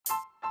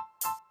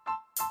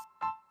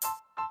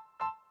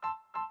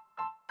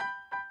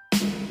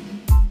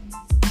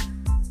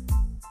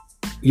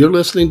You're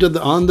listening to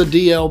the On the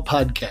DL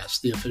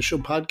podcast, the official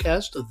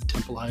podcast of the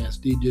Temple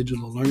ISD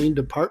Digital Learning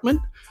Department.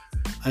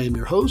 I am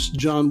your host,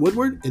 John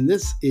Woodward, and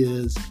this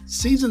is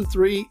Season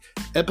 3,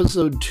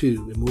 Episode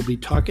 2, and we'll be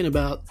talking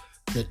about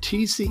the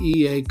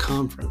TCEA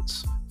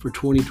Conference for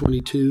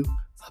 2022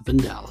 up in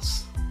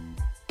Dallas.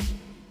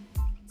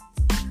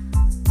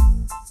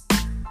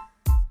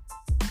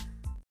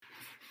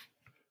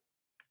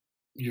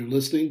 You're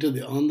listening to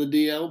the On the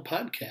DL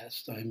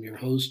podcast. I'm your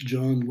host,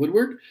 John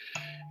Woodward,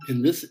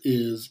 and this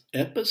is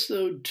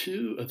Episode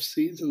 2 of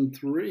Season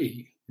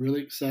 3.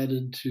 Really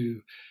excited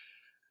to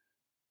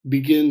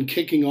begin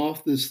kicking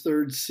off this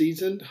third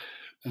season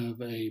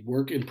of a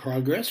work in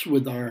progress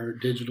with our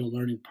digital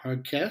learning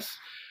podcast.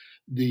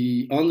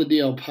 The On the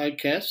DL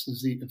podcast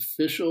is the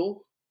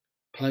official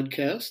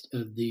podcast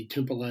of the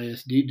Temple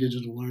ISD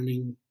Digital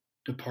Learning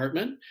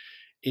Department.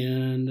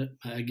 And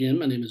again,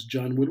 my name is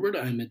John Woodward.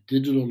 I'm a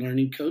digital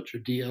learning coach, or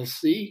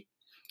DLC,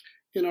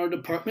 in our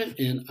department,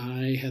 and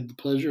I had the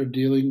pleasure of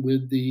dealing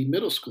with the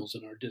middle schools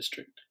in our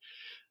district.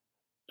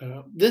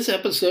 This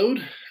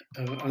episode,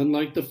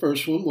 unlike the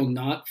first one, will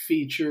not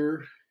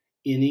feature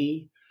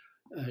any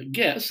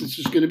guests. It's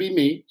just going to be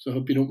me, so I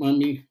hope you don't mind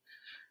me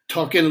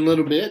talking a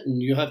little bit,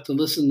 and you'll have to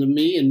listen to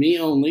me and me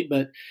only,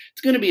 but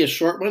it's going to be a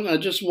short one. I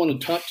just want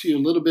to talk to you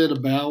a little bit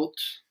about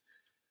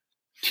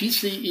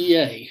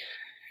TCEA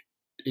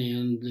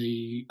and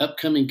the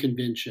upcoming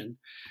convention,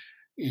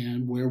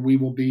 and where we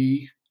will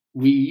be,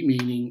 we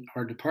meaning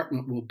our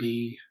department will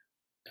be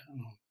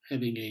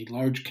having a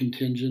large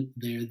contingent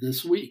there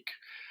this week.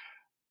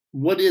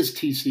 What is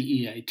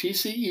TCEA?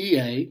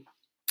 TCEA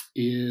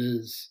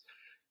is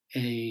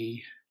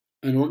an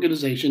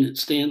organization. It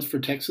stands for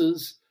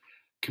Texas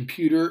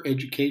Computer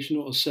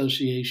Educational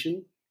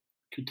Association,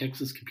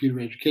 Texas Computer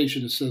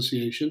Education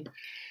Association,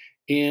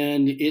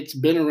 and it's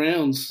been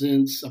around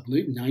since, I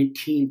believe,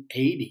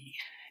 1980.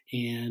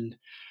 And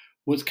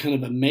what's kind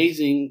of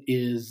amazing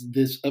is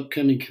this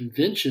upcoming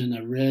convention,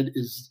 I read,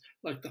 is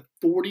like the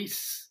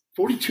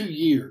 42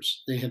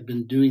 years they have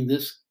been doing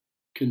this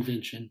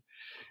convention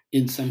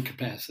in some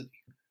capacity.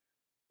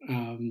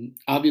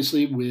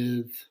 Obviously,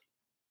 with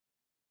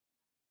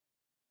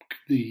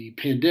the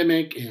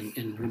pandemic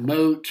and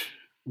remote,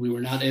 we were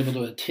not able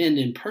to attend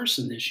in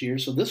person this year.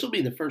 So this will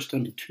be the first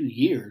time in 2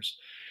 years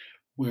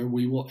where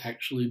we will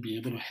actually be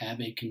able to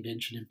have a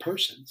convention in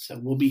person. So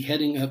we'll be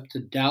heading up to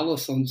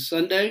Dallas on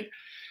Sunday,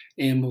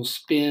 and we'll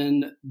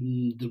spend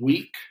the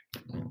week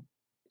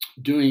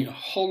doing a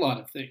whole lot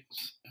of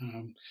things.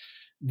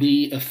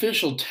 The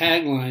official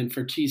tagline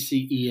for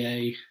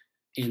TCEA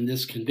in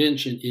this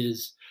convention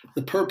is,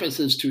 the purpose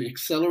is to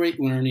accelerate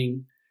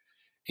learning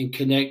and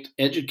connect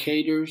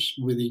educators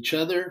with each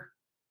other,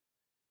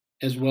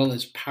 as well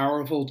as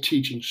powerful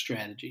teaching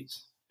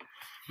strategies.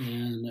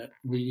 And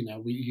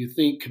you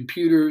think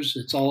computers,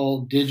 it's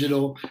all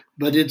digital,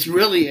 but it's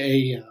really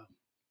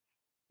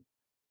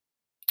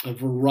a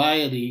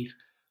variety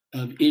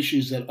of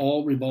issues that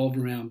all revolve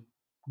around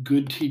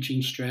good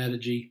teaching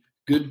strategy,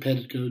 good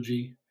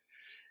pedagogy,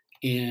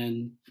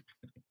 and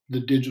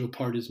the digital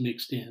part is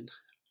mixed in.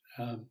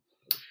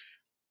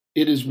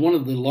 It is one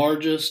of the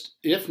largest,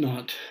 if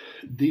not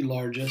the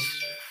largest,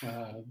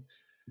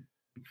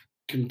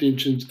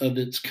 conventions of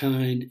its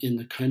kind in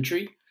the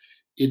country.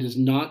 It is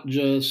not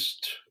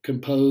just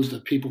composed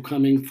of people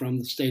coming from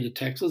the state of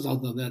Texas,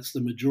 although that's the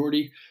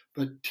majority,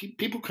 but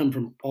people come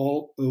from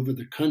all over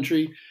the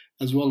country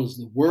as well as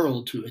the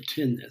world to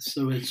attend this.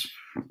 So it's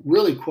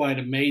really quite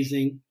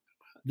amazing.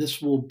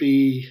 This will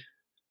be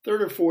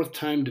third or fourth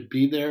time to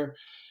be there,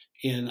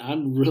 and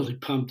I'm really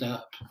pumped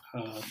up.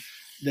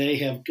 They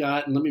have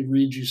gotten, let me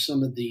read you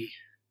some of the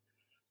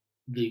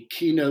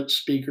keynote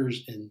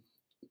speakers and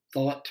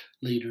thought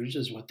leaders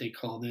is what they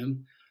call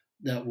them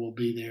that will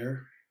be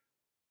there.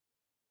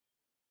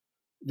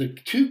 The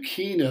two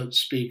keynote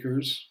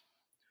speakers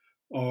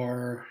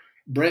are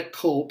Brett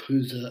Culp,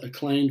 who's an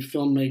acclaimed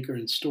filmmaker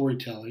and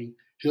storytelling.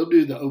 He'll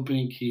do the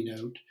opening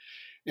keynote.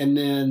 And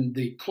then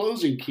the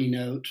closing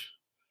keynote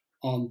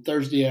on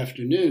Thursday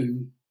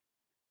afternoon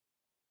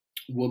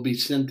will be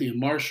Cynthia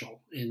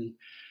Marshall. And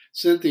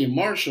Cynthia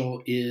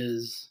Marshall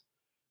is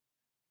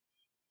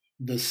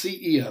the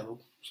CEO,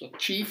 so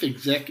Chief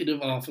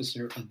Executive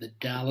Officer of the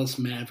Dallas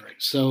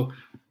Mavericks. So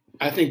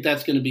I think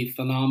that's going to be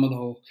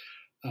phenomenal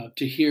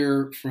to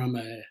hear from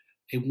a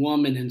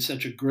woman in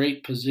such a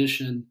great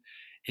position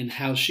and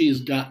how she has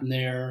gotten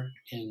there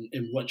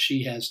and what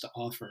she has to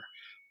offer.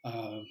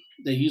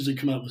 They usually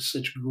come up with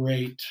such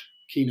great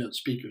keynote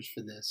speakers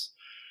for this.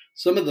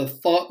 Some of the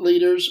thought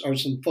leaders are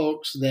some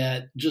folks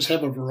that just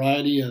have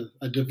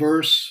a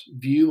diverse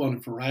view on a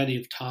variety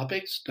of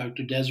topics.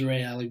 Dr.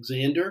 Desiree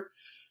Alexander.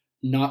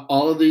 Not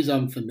all of these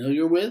I'm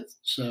familiar with,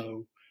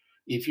 so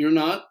if you're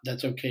not,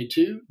 that's okay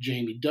too.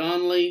 Jamie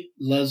Donnelly,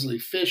 Leslie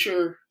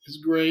Fisher is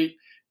great.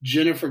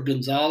 Jennifer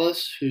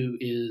Gonzalez, who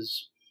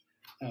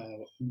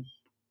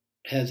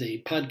has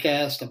a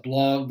podcast, a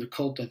blog, The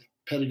Cult of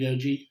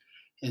Pedagogy.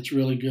 That's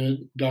really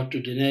good.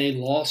 Dr. Danae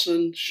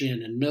Lawson,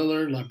 Shannon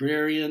Miller,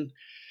 librarian.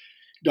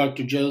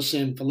 Dr. Joe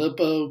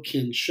Sanfilippo,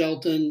 Ken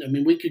Shelton. I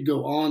mean, we could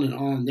go on and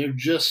on. There are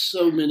just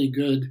so many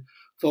good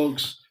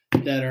folks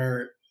that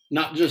are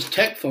not just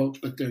tech folks,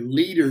 but they're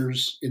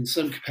leaders in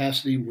some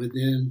capacity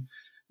within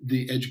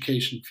the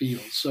education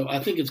field. So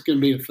I think it's going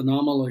to be a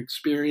phenomenal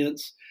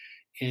experience,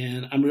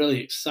 and I'm really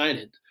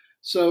excited.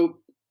 So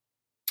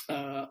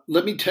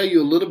let me tell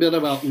you a little bit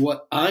about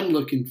what I'm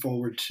looking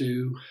forward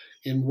to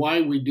and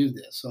why we do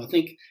this. So I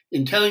think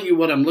in telling you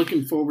what I'm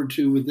looking forward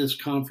to with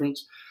this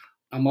conference,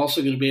 I'm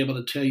also going to be able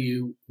to tell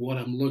you what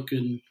I'm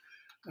looking,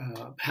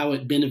 how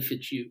it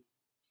benefits you.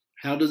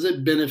 How does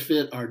it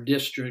benefit our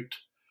district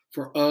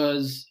for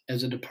us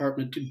as a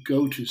department to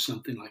go to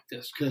something like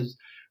this? Because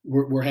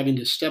we're having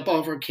to step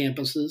off our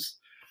campuses.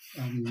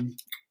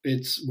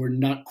 We're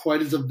not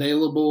quite as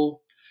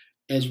available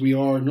as we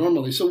are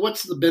normally. So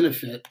what's the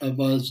benefit of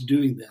us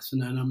doing this? And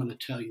then I'm going to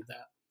tell you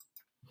that.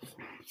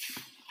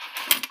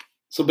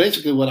 So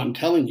basically what I'm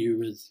telling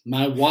you is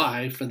my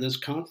why for this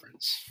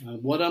conference.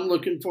 What I'm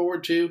looking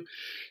forward to,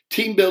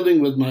 team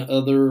building with my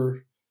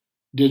other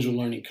digital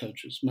learning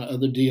coaches, my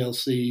other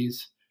DLCs,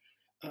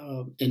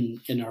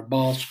 and our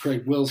boss,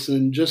 Craig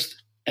Wilson,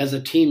 just as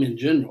a team in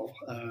general.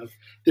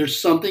 There's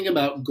something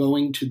about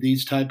going to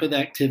these type of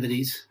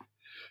activities,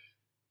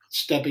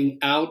 stepping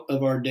out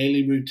of our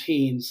daily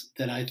routines,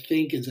 that I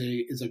think is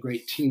a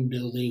great team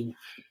building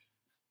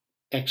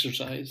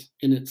exercise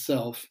in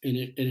itself, and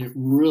it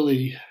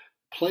really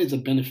plays a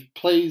benefit.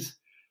 Let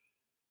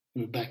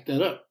me back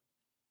that up.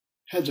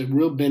 Has a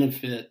real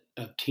benefit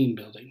of team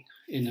building,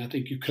 and I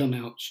think you come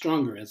out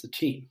stronger as a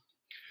team.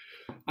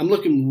 I'm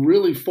looking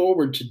really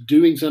forward to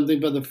doing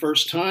something for the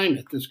first time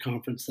at this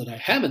conference that I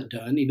haven't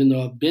done, even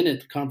though I've been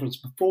at the conference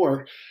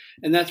before,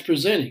 and that's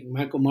presenting.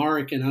 Michael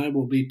Marek and I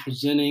will be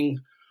presenting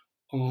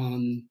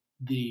on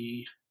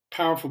the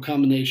powerful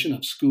combination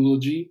of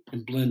Schoology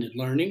and blended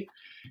learning,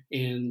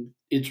 and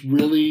it's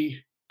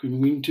really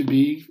going to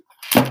be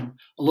a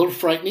little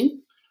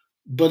frightening,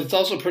 but it's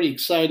also pretty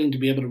exciting to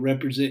be able to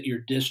represent your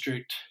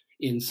district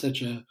in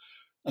such a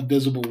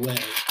visible way.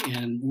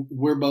 And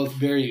we're both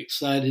very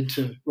excited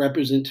to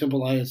represent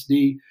Temple ISD.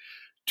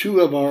 Two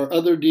of our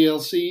other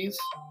DLCs,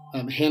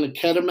 Hannah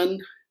Ketterman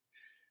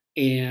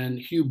and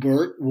Hugh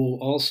Burt, will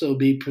also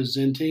be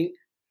presenting.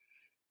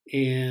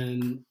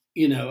 And,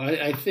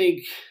 I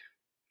think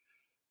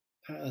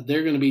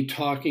they're going to be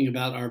talking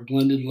about our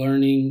blended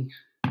learning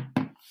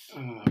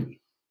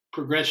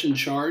progression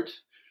chart.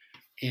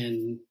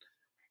 And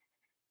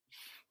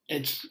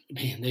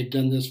they've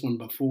done this one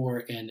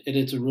before, and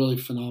it's a really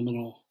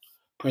phenomenal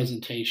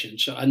presentation.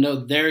 So I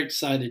know they're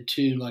excited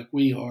too, like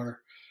we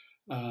are,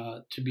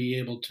 to be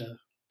able to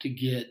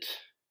get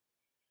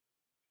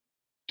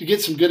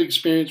some good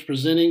experience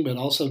presenting, but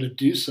also to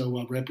do so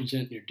while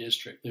representing your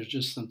district. There's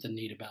just something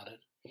neat about it.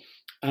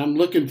 I'm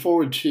looking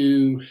forward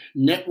to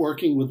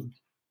networking with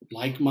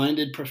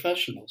like-minded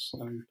professionals.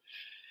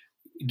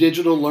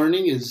 Digital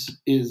learning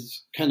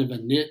is kind of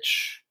a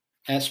niche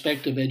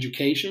aspect of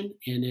education,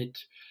 and it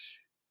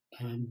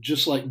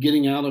just like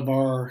getting out of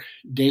our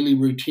daily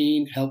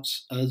routine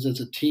helps us as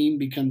a team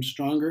become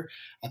stronger.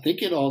 I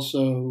think it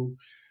also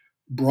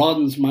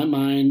broadens my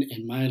mind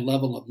and my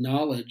level of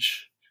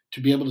knowledge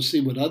to be able to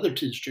see what other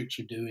districts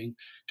are doing,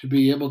 to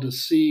be able to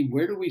see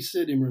where do we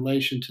sit in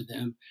relation to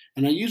them.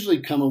 And I usually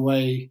come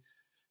away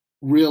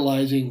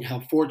realizing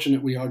how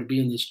fortunate we are to be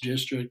in this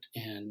district,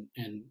 and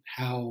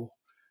how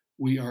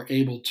we are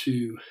able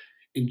to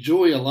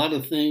enjoy a lot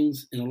of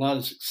things and a lot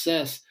of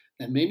success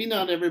that maybe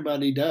not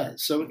everybody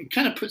does. So it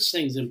kind of puts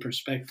things in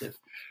perspective.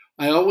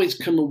 I always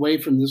come away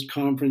from this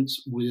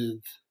conference with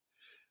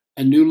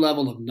a new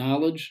level of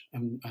knowledge.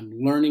 I'm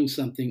learning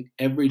something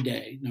every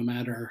day, no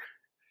matter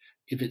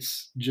if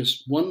it's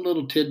just one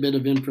little tidbit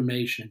of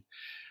information.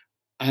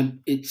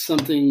 It's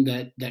something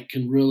that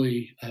can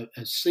really,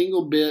 a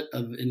single bit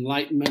of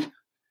enlightenment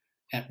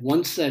at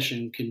one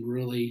session can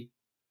really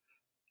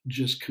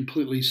just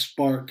completely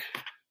spark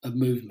a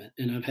movement.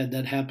 And I've had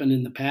that happen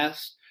in the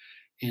past,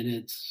 and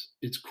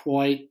it's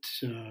quite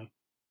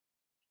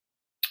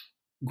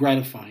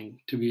gratifying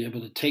to be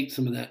able to take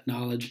some of that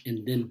knowledge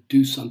and then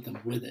do something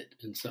with it.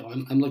 And so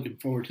I'm looking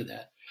forward to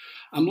that.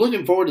 I'm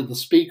looking forward to the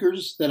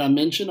speakers that I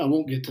mentioned. I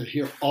won't get to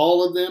hear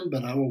all of them,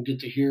 but I will get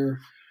to hear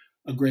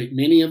a great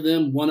many of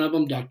them. One of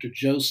them, Dr.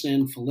 Joe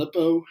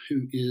Sanfilippo,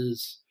 who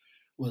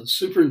was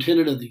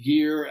Superintendent of the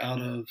Year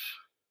in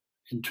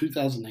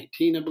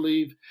 2019, I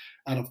believe,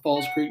 out of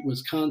Falls Creek,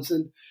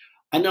 Wisconsin.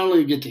 I not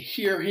only get to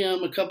hear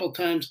him a couple of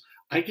times,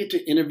 I get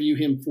to interview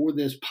him for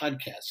this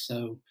podcast.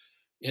 So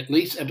at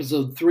least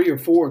episode 3 or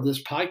 4 of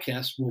this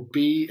podcast will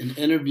be an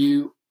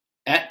interview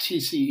at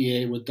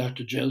TCEA with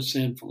Dr. Joe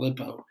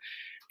Sanfilippo.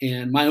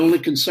 And my only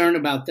concern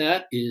about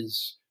that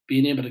is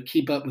being able to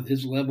keep up with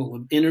his level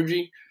of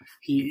energy.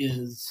 He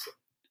is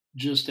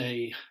just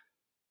a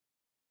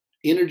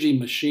energy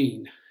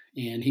machine.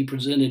 And he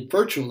presented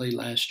virtually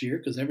last year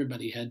because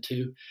everybody had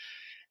to.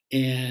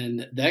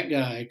 And that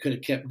guy could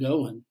have kept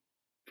going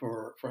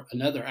for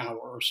another hour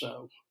or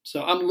so.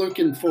 So I'm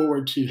looking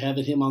forward to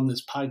having him on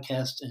this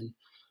podcast and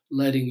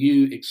letting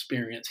you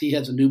experience. He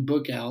has a new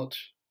book out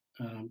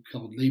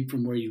called Lead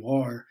From Where You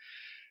Are.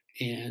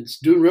 And it's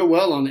doing real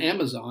well on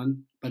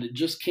Amazon, but it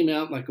just came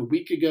out like a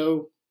week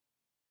ago.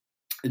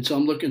 And so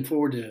I'm looking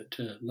forward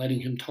to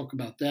letting him talk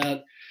about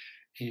that.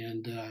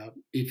 And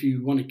if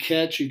you want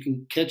to you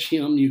can catch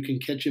him. You can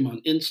catch him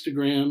on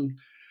Instagram,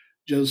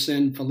 Joe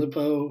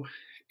Sanfilippo,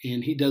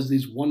 and he does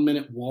these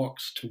 1-minute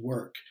walks to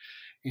work.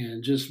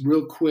 And just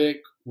real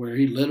quick, where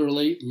he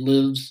literally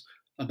lives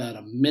about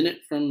a minute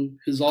from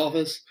his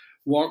office,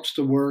 walks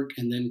to work,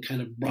 and then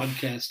kind of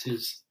broadcasts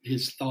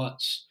his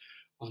thoughts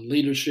on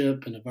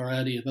leadership and a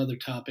variety of other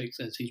topics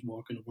as he's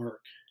walking to work.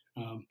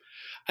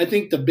 I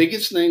think the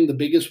biggest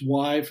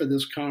why for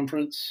this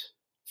conference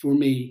for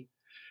me,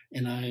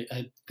 and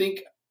I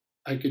think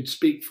I could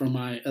speak for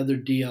my other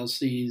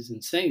DLCs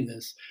in saying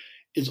this,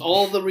 is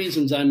all the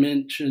reasons I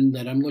mentioned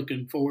that I'm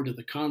looking forward to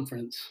the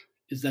conference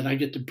is that I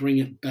get to bring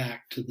it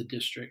back to the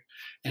district,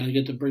 and I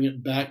get to bring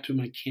it back to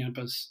my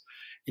campus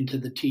and to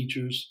the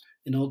teachers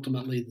and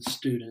ultimately the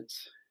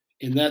students.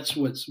 And that's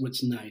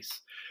what's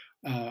nice.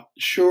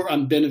 Sure,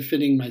 I'm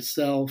benefiting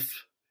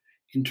myself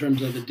in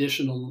terms of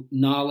additional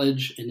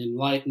knowledge and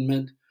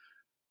enlightenment,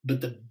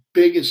 but the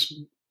biggest,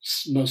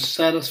 most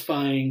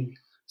satisfying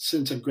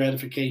sense of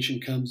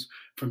gratification comes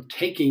from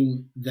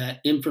taking that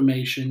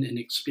information and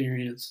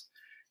experience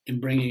and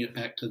bringing it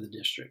back to the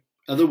district.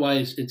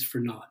 Otherwise, it's for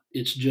naught.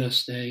 It's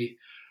just a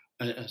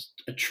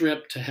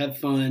trip to have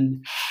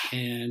fun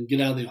and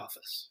get out of the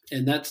office.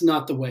 And that's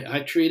not the way I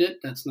treat it.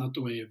 That's not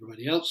the way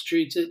everybody else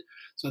treats it.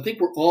 So I think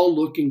we're all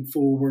looking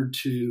forward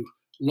to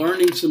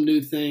learning some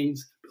new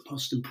things, but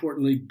most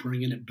importantly,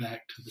 bringing it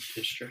back to the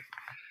district.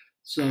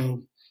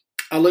 So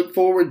I look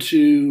forward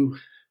to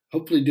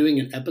hopefully doing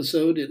an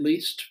episode at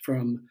least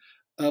from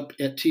up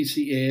at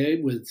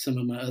TCAA with some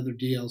of my other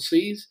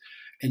DLCs,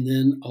 and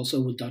then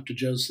also with Dr.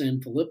 Joe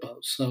Sanfilippo.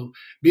 So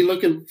be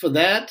looking for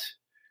that.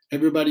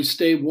 Everybody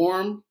stay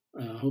warm.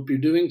 Hope you're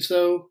doing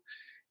so,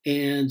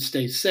 and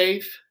stay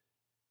safe.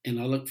 And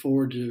I look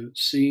forward to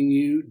seeing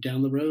you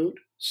down the road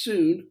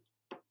soon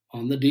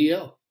on the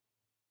DL.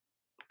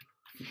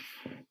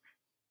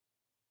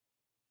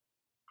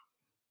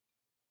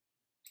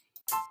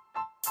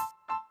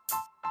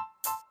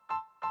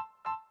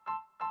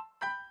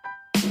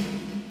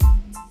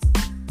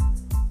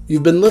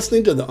 You've been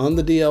listening to the On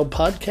the DL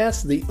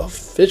podcast, the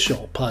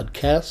official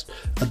podcast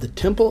of the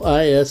Temple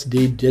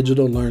ISD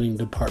Digital Learning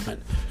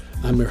Department.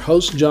 I'm your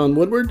host, John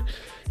Woodward.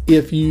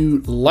 If you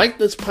like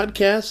this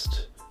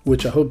podcast,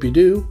 which I hope you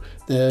do,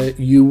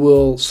 you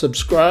will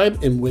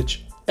subscribe in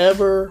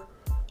whichever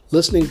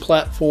listening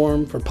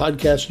platform for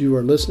podcasts you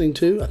are listening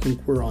to. I think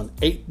we're on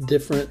 8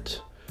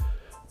 different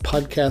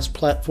podcast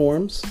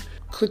platforms.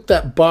 Click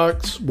that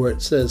box where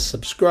it says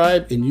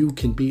subscribe, and you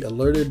can be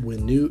alerted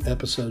when new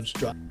episodes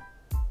drop.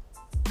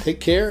 Take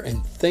care,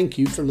 and thank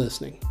you for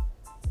listening.